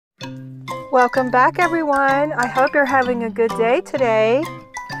Welcome back, everyone. I hope you're having a good day today.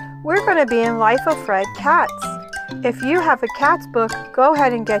 We're going to be in Life of Fred Cats. If you have a Cats book, go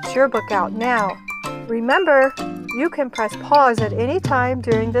ahead and get your book out now. Remember, you can press pause at any time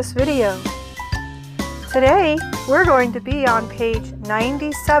during this video. Today, we're going to be on page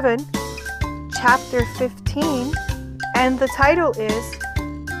 97, chapter 15, and the title is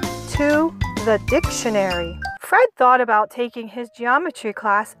To the Dictionary. Fred thought about taking his geometry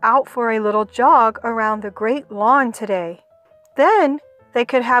class out for a little jog around the great lawn today. Then they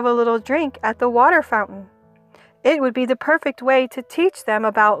could have a little drink at the water fountain. It would be the perfect way to teach them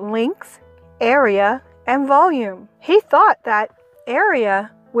about length, area, and volume. He thought that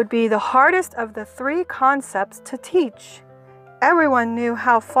area would be the hardest of the three concepts to teach. Everyone knew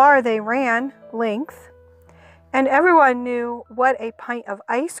how far they ran, length, and everyone knew what a pint of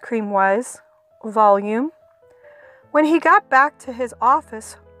ice cream was, volume. When he got back to his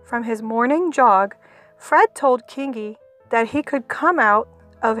office from his morning jog, Fred told Kingy that he could come out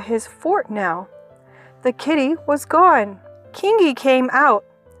of his fort now. The kitty was gone. Kingy came out.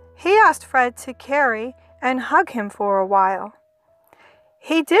 He asked Fred to carry and hug him for a while.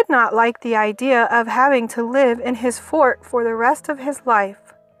 He did not like the idea of having to live in his fort for the rest of his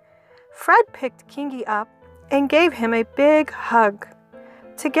life. Fred picked Kingy up and gave him a big hug.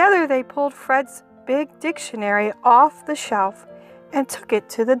 Together they pulled Fred's big dictionary off the shelf and took it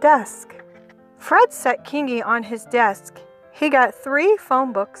to the desk. Fred set Kingy on his desk. He got 3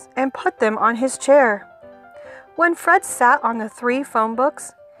 phone books and put them on his chair. When Fred sat on the 3 phone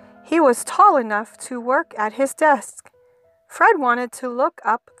books, he was tall enough to work at his desk. Fred wanted to look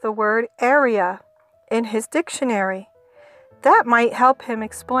up the word area in his dictionary. That might help him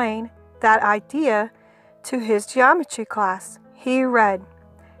explain that idea to his geometry class. He read,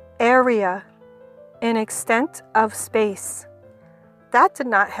 area, an extent of space. That did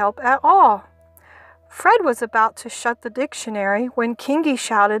not help at all. Fred was about to shut the dictionary when Kingy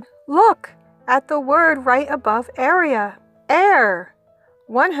shouted, "Look at the word right above area. Air,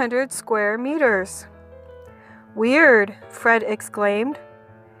 100 square meters." "Weird," Fred exclaimed.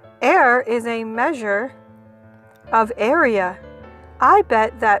 "Air is a measure of area. I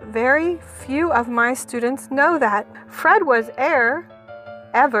bet that very few of my students know that." Fred was ever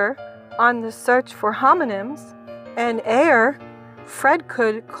on the search for homonyms, and air. Fred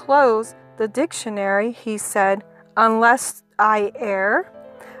could close the dictionary, he said, "Unless I err.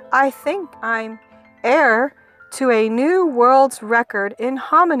 I think I'm heir to a new world's record in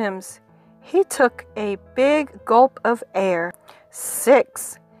homonyms." He took a big gulp of air.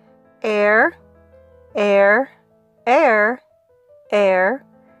 6. Air, air, air, air,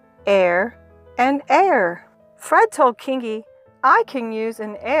 air, and air. Fred told Kingy, "I can use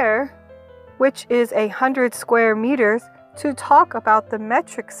an air, which is 100 square meters, to talk about the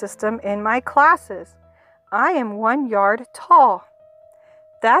metric system in my classes. I am 1 yard tall.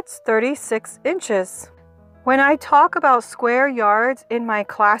 That's 36 inches. When I talk about square yards in my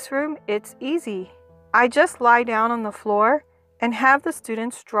classroom, it's easy. I just lie down on the floor and have the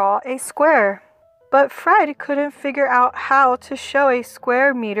students draw a square." But Fred couldn't figure out how to show a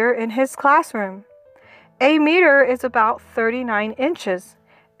square meter in his classroom. A meter is about 39 inches,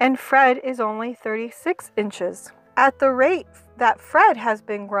 and Fred is only 36 inches. At the rate that Fred has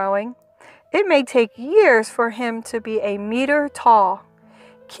been growing, it may take years for him to be a meter tall.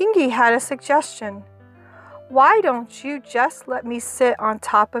 Kingy had a suggestion. "Why don't you just let me sit on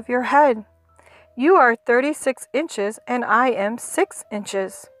top of your head? You are 36 inches and I am 6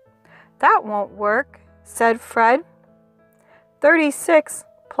 inches. "That won't work," said Fred. 36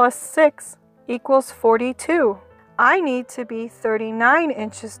 plus 6 equals 42. I need to be 39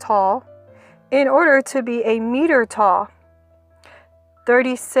 inches tall in order to be a meter tall.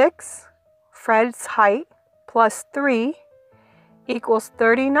 36, Fred's height, plus 3 equals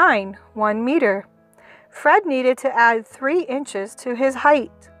 39, 1 meter. Fred needed to add 3 inches to his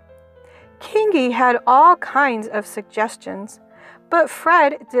height. Kingy had all kinds of suggestions, but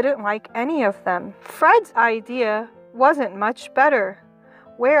Fred didn't like any of them. Fred's idea wasn't much better.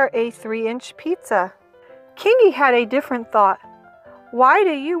 Wear a 3-inch pizza. Kingy had a different thought. "Why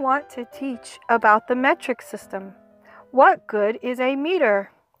do you want to teach about the metric system? What good is a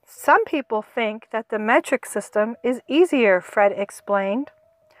meter?" "Some people think that the metric system is easier," Fred explained.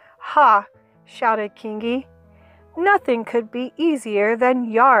 "Ha!" shouted Kingy. "Nothing could be easier than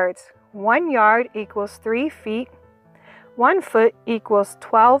yards. 1 yard equals 3 feet. 1 foot equals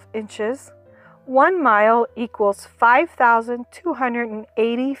 12 inches. 1 mile equals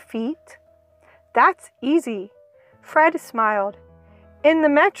 5,280 feet. That's easy." Fred smiled. "In the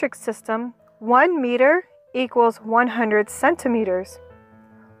metric system, 1 meter equals 100 centimeters.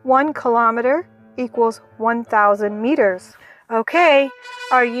 1 kilometer equals 1,000 meters. Okay,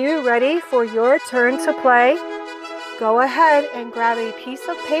 are you ready for your turn to play? Go ahead and grab a piece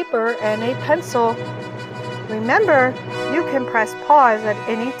of paper and a pencil. Remember, you can press pause at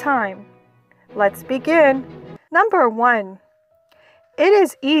any time. Let's begin. Number 1. It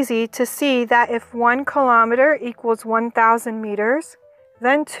is easy to see that if 1 kilometer equals 1,000 meters,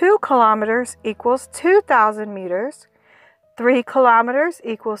 then 2 kilometers equals 2,000 meters, 3 kilometers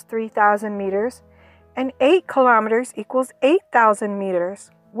equals 3,000 meters, and 8 kilometers equals 8,000 meters.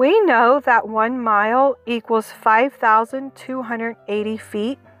 We know that 1 mile equals 5,280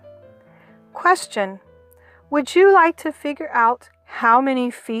 feet. Question: would you like to figure out how many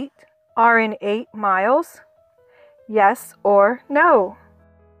feet are in 8 miles? Yes or no?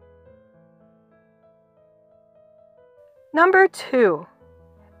 Number 2.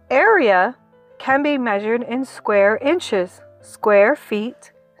 Area can be measured in square inches, square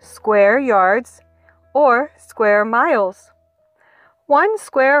feet, square yards, or square miles. 1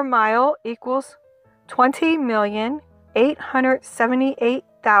 square mile equals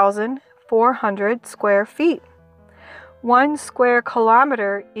 20,878,400 square feet. 1 square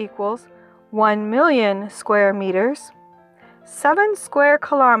kilometer equals 1,000,000 square meters. 7 square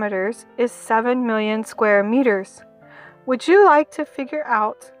kilometers is 7 million square meters. Would you like to figure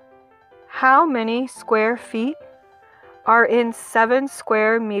out how many square feet are in 7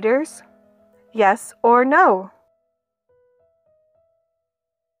 square meters? Yes or no?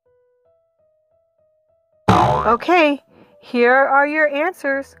 Okay, here are your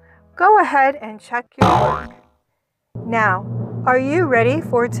answers. Go ahead and check your work. Now, are you ready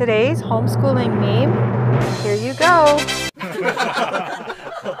for today's homeschooling meme? Here you go.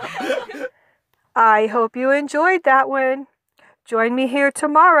 I hope you enjoyed that one. Join me here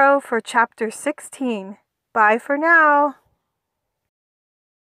tomorrow for Chapter 16. Bye for now.